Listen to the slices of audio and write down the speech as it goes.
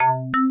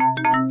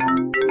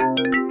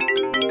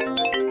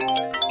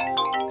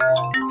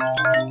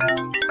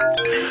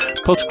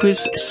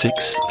PodQuiz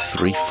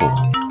 634.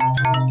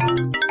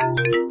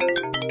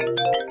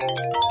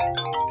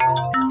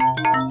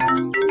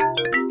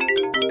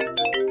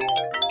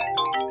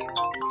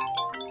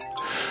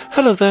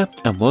 Hello there,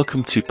 and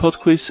welcome to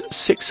PodQuiz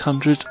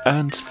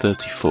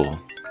 634.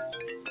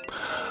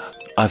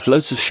 I've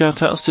loads of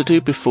shout-outs to do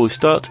before we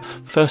start.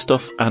 First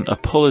off, an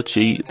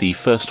apology. The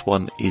first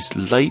one is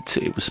late.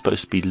 It was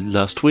supposed to be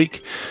last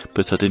week,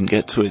 but I didn't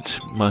get to it.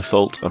 My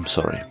fault. I'm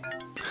sorry.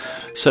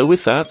 So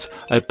with that,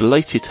 a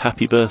belated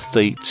happy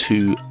birthday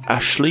to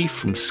Ashley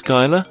from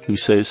Skylar, who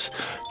says,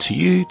 to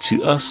you,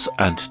 to us,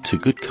 and to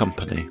good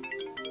company.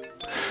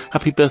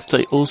 Happy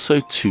birthday also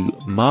to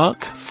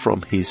Mark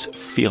from his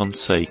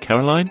fiancée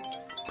Caroline.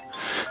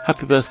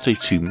 Happy birthday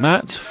to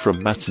Matt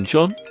from Matt and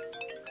John.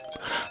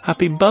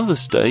 Happy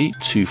Mother's Day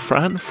to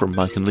Fran from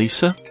Mike and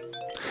Lisa.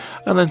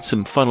 And then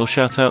some final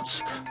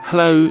shout-outs.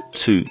 Hello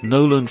to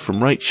Nolan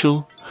from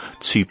Rachel,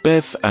 to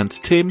Bev and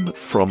Tim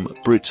from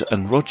Britt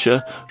and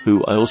Roger,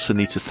 who I also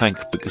need to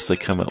thank because they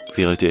came up with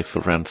the idea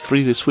for round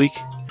 3 this week.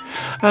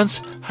 And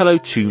hello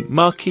to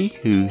Marky,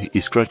 who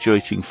is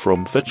graduating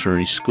from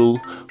veterinary school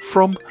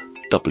from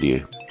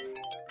W.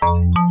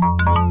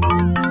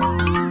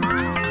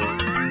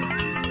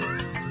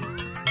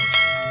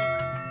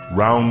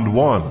 Round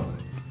 1.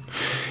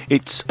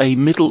 It's a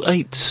middle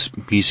eights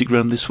music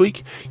round this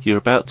week. You're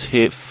about to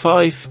hear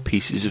 5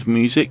 pieces of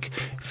music,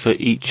 for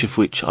each of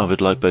which I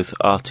would like both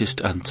artist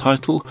and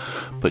title,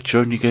 but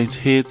you're only going to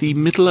hear the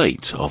middle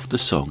 8 of the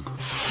song.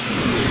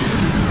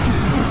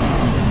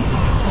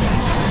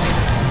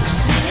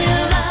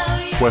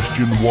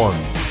 Question 1.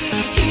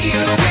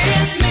 Here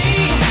with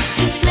me,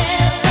 just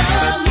let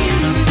the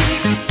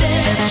music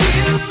set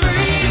you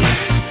free.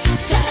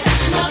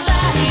 Touch my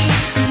body,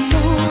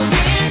 move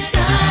in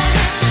time.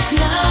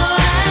 Now I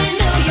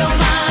know you're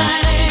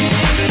mine.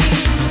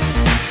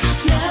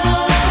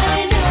 Now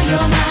I know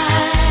you're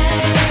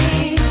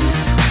mine.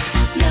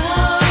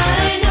 Now I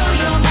know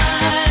you're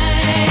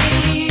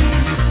mine.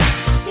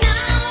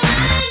 Now I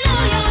know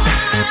you're mine.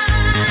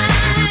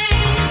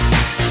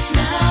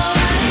 Now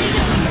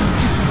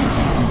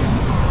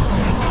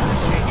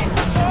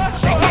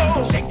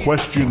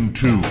Question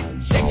 2.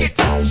 Shake it,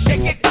 oh,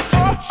 shake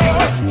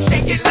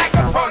it like a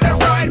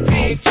Polaroid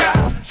picture.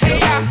 Hey,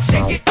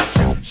 shake it,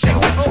 shake it,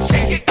 shake it,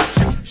 shake it,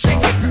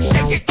 shake it,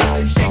 shake it,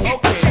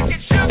 shake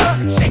it, sugar,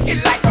 shake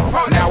it like a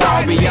Polaroid. Now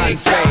all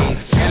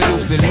Beyonce's and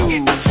Lucy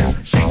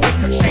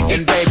Lou's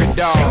and baby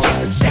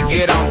dolls,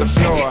 get on the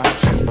floor,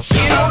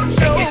 get on the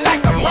floor, shake it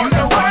like a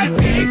Polaroid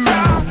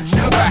picture.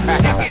 Sugar,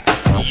 shake it,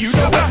 you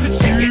know what to do.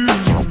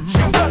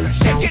 Sugar,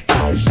 shake it,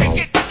 shake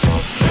it.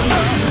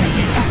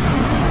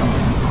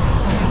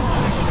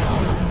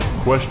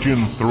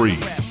 Question 3.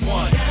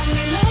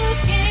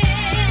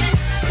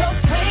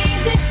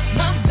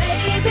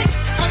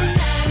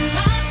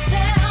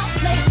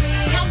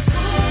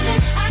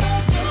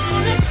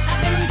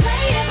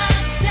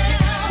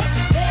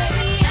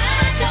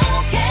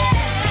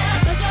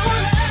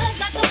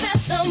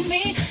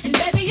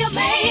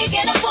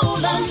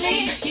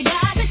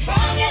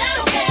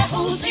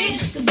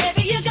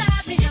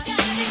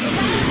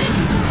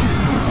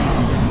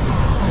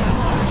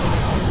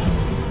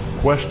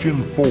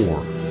 Question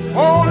 4.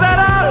 Oh, let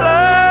our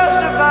love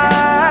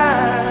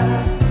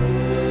survive.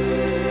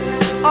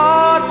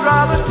 Oh,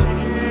 dry the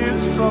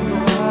tears from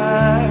your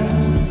eyes.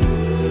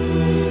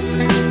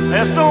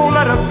 Let's don't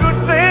let a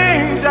good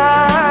thing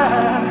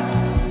die.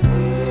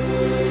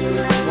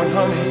 When,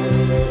 honey,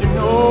 you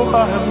know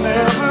I have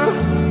never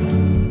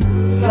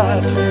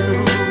lied to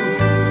you.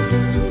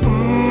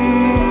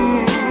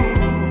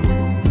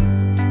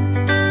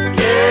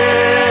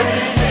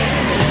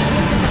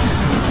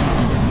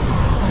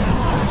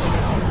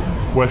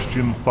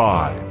 Question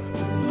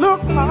 5.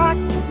 Look like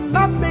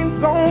nothing's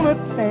gonna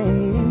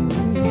change.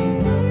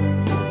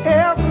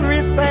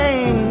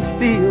 Everything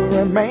still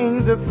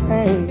remains the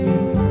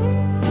same.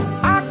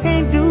 I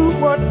can't do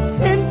what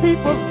 10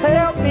 people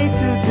tell me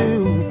to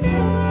do,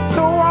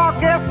 so I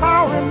guess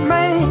I'll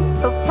remain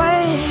the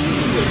same.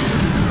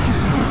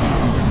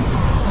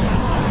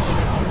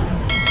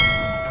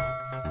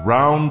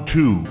 Round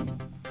 2.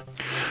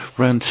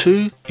 Round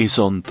 2 is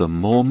on the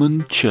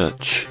Mormon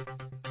Church.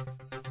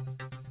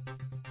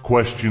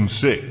 Question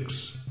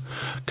 6.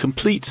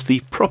 Completes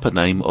the proper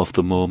name of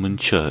the Mormon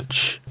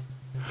Church.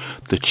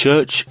 The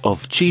Church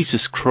of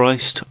Jesus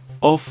Christ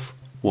of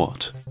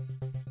what?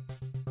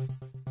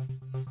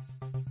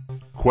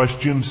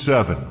 Question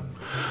 7.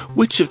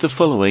 Which of the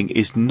following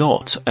is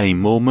not a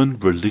Mormon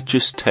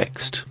religious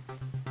text?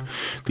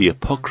 The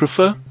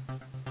Apocrypha,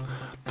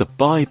 the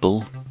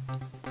Bible,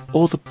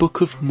 or the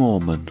Book of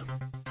Mormon?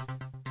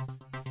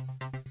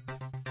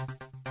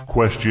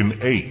 Question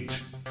 8.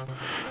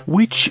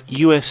 Which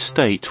US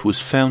state was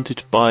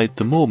founded by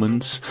the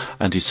Mormons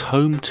and is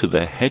home to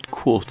their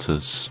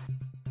headquarters?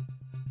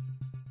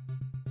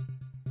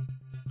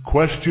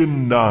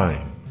 Question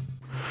 9.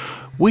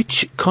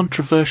 Which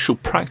controversial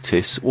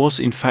practice was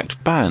in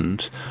fact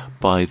banned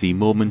by the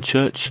Mormon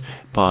Church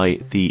by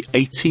the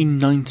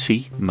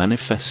 1890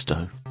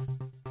 Manifesto?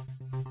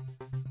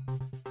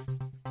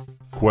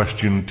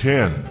 Question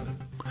 10.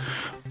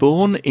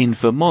 Born in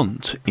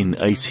Vermont in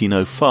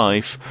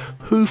 1805,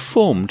 who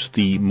formed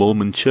the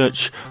Mormon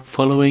Church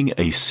following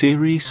a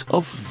series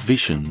of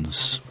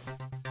visions?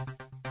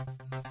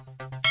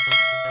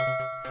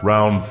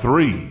 Round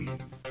 3.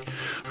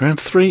 Round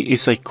 3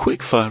 is a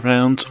quickfire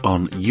round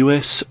on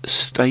US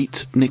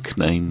state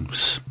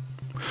nicknames.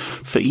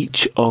 For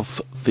each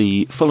of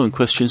the following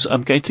questions,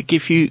 I'm going to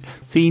give you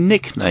the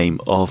nickname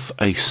of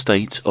a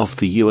state of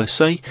the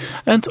USA,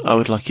 and I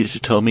would like you to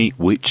tell me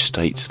which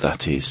state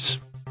that is.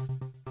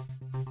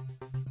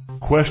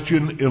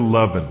 Question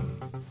 11.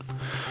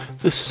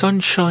 The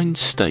Sunshine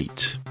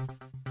State.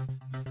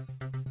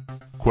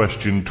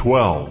 Question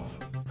 12.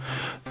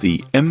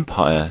 The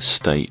Empire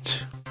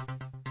State.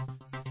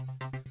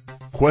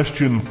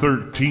 Question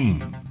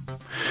 13.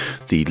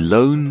 The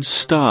Lone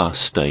Star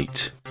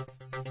State.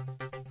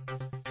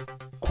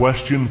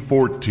 Question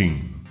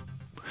 14.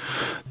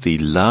 The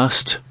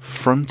Last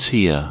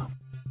Frontier.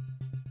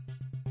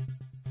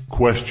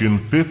 Question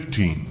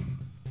 15.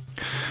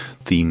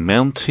 The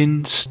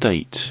Mountain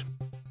State.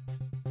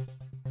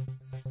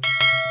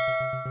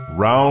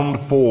 Round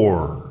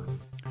 4.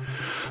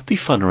 The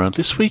fun round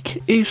this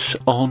week is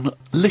on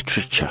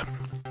literature.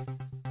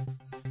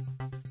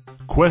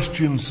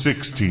 Question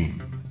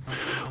 16.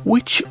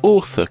 Which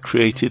author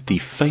created the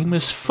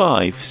famous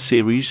 5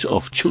 series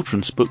of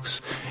children's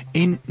books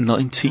in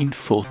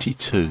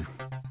 1942?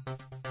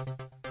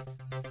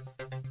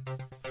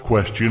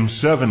 Question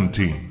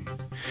 17.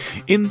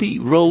 In the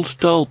Roald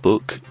Dahl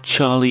book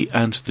Charlie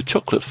and the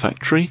Chocolate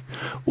Factory,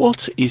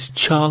 what is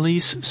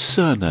Charlie's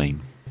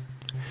surname?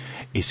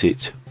 Is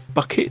it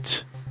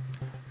Bucket,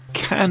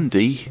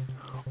 Candy,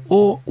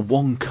 or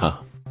Wonka?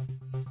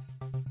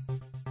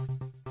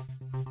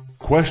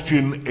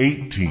 Question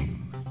 18.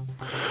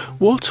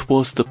 What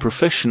was the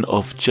profession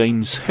of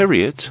James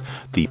Herriot,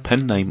 the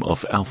pen name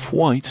of Alf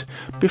White,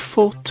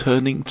 before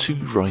turning to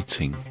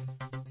writing?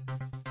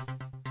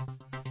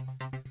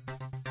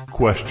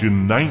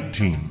 Question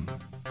 19.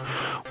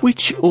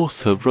 Which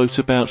author wrote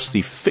about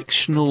the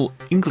fictional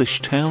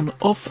English town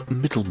of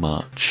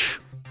Middlemarch?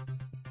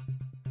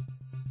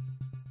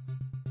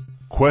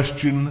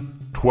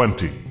 Question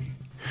 20.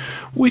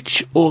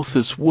 Which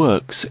author's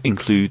works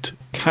include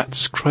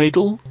Cat's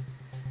Cradle,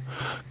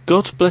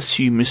 God Bless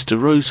You, Mr.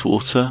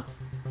 Rosewater,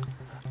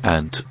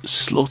 and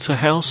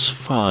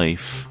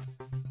Slaughterhouse-Five?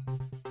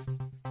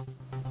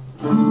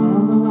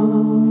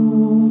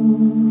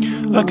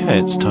 Okay,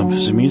 it's time for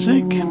some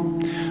music.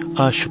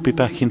 I shall be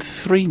back in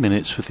 3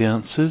 minutes with the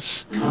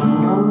answers.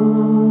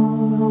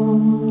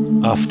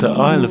 After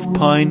Isle of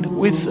Pine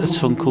with a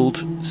song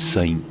called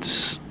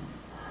Saints.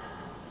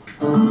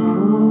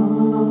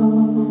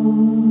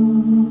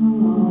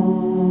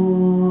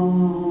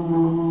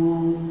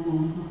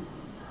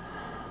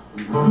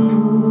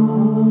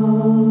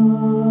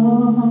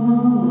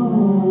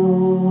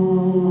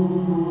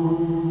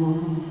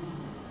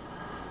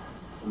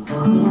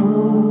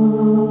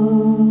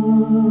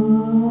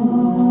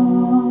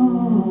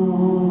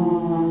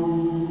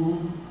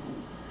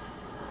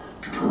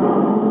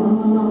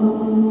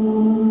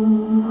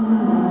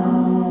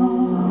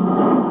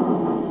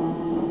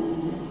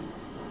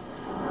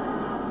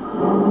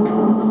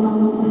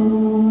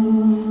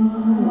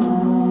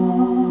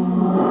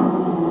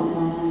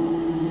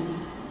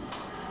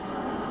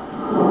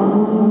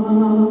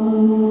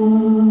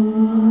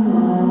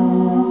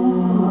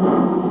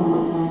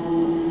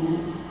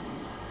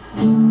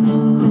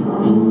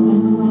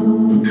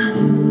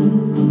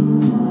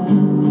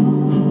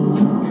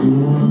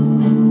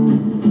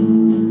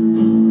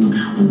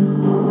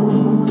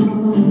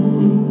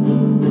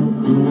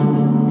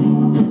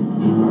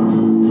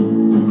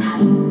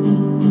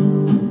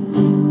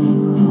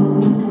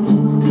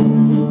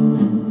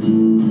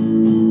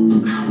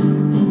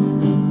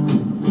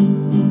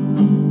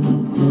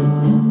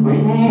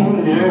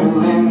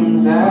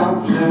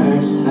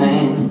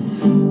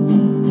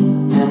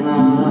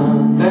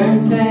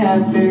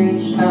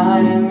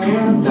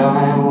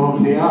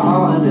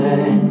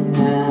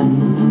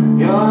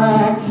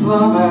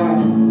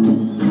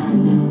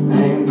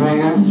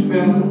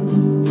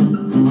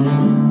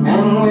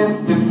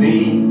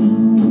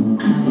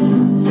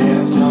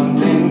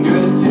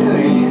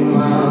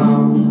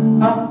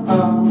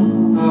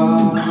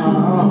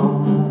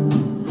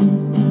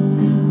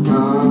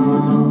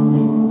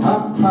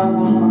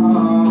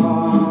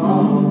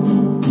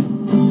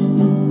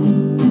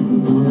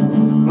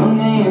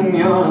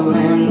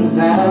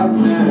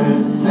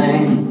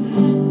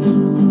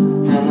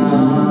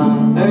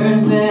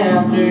 Thursday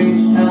after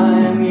each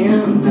time you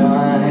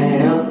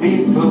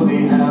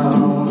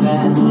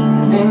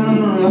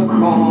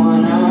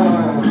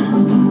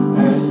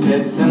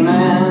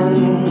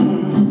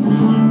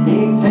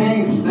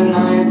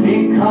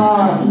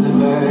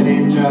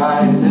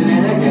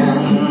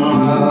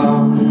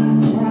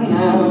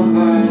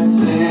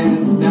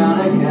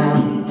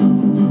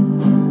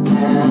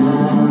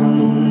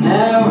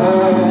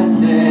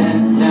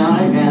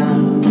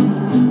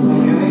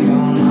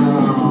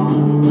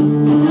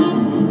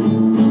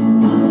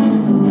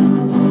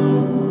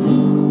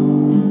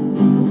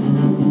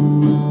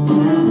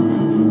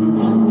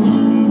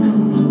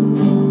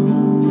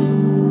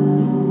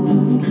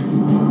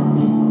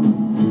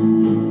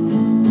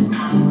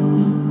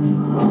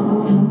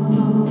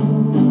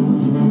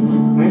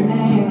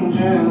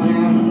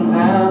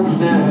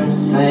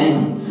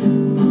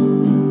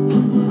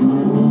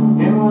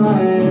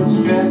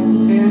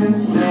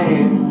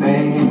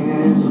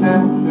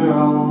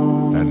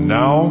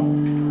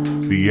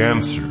the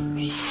answers.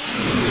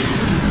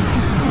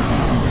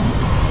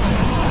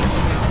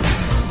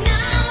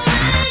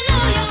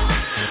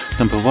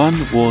 Number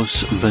 1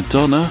 was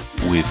Madonna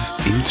with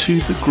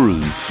Into the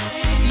Groove.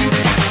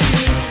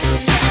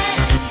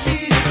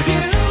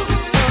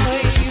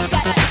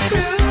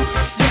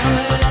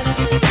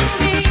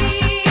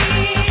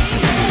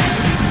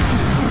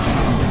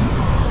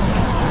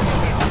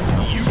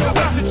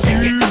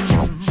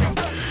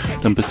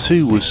 Number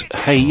 2 was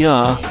Hey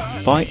Ya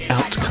by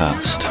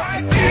Outkast.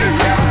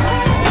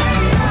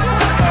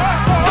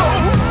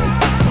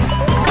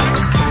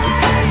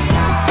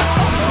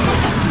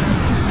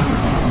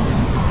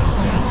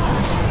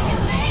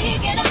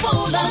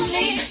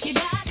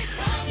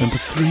 Number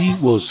 3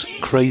 was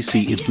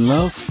Crazy in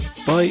Love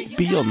by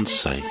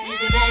Beyonce.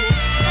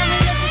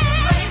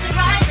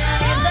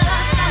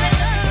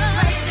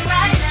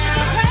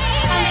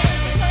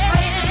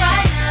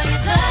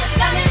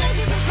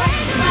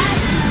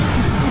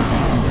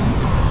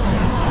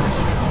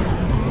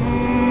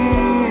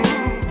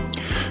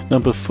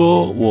 Number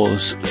 4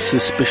 was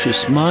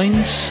Suspicious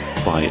Minds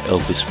by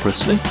Elvis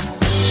Presley.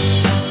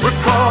 We're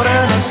caught in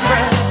a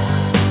trap.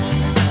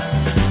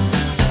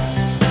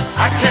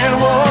 I can't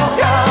walk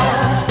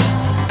out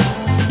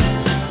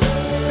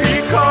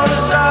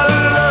because I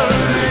love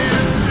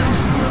you too.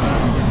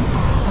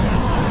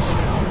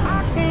 I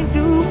can't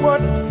do what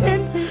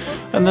 10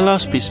 people. And the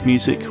last piece of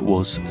music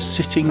was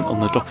Sitting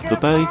on the Dock of the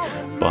Bay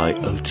by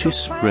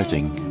Otis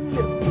Redding.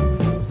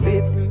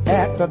 Sitting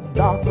at the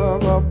dock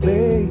of a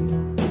bay,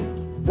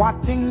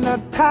 watching the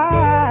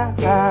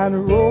tide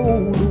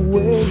roll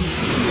away.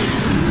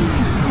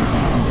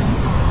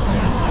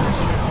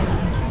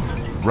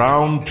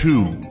 Round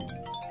 2.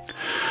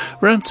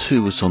 Round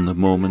 2 was on the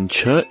Mormon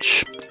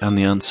Church, and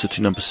the answer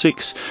to number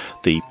 6,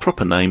 the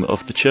proper name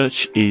of the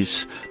church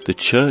is the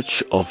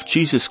Church of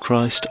Jesus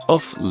Christ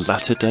of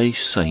Latter-day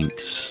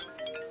Saints.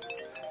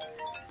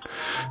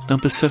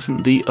 Number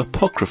 7, the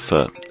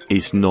Apocrypha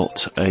is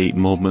not a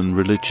Mormon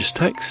religious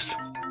text.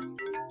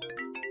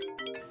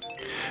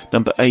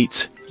 Number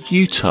 8,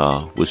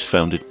 Utah was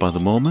founded by the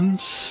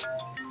Mormons.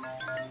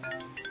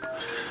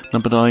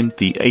 Number 9,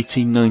 the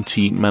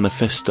 1890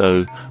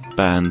 Manifesto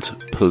banned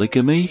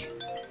polygamy.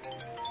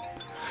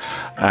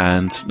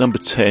 And number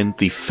 10,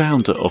 the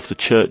founder of the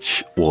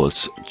church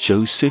was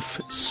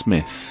Joseph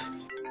Smith.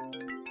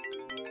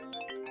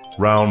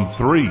 Round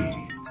 3.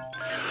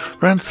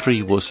 Round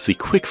 3 was the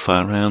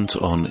quickfire round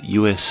on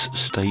US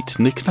state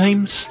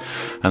nicknames,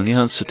 and the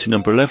answer to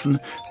number 11,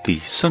 the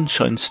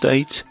Sunshine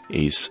State,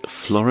 is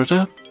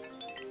Florida.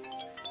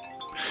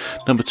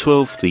 Number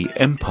 12, the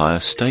Empire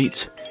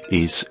State,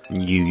 is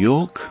New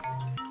York.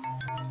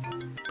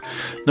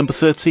 Number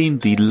 13,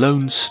 the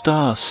Lone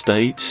Star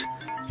State,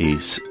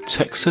 is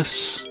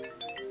Texas.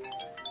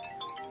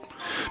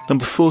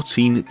 Number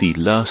 14, the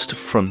Last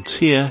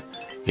Frontier,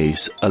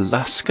 is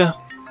Alaska.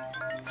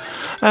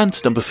 And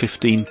number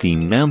 15, the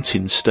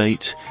Mountain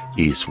State,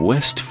 is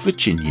West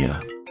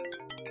Virginia.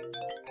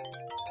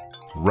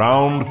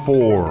 Round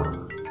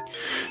 4.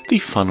 The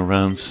final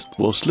round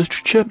was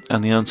literature,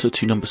 and the answer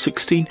to number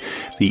 16,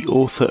 the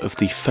author of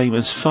the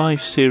famous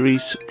 5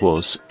 series,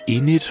 was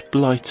Enid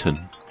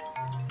Blyton.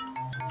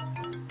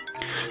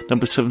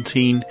 Number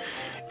 17,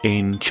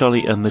 in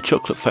Charlie and the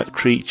Chocolate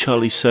Factory,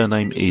 Charlie's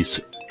surname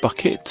is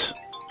Bucket.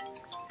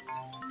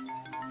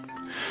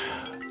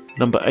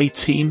 Number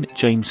 18,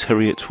 James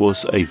Herriot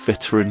was a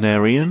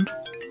veterinarian.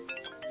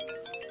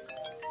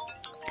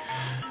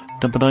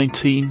 Number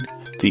 19,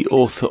 the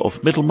author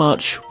of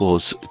Middlemarch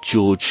was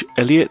George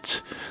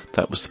Eliot.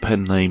 That was the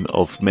pen name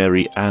of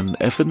Mary Ann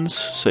Evans,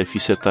 so if you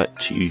said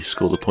that, you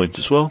score the point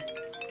as well.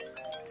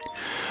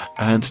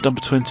 And number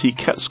 20,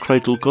 Cat's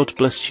Cradle, God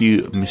Bless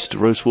You, Mr.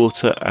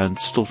 Rosewater, and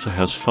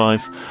Slaughterhouse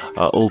 5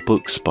 are all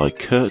books by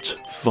Kurt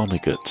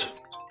Vonnegut.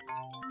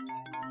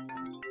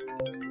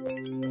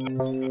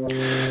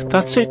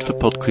 That's it for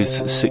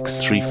PodQuiz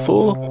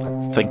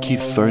 634. Thank you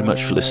very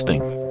much for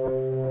listening.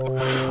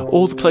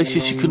 All the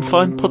places you can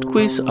find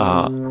PodQuiz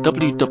are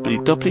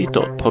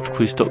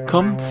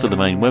www.podquiz.com for the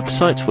main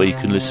website where you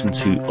can listen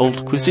to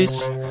old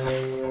quizzes,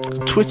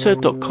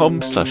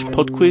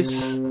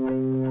 twitter.com/podquiz,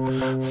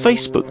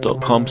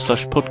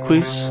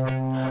 facebook.com/podquiz,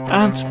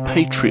 and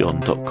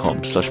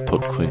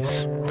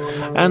patreon.com/podquiz.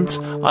 And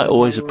I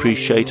always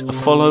appreciate a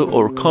follow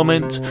or a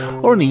comment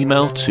or an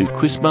email to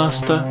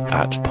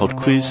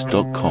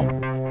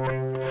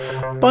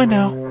quizmaster@podquiz.com. Bye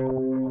now.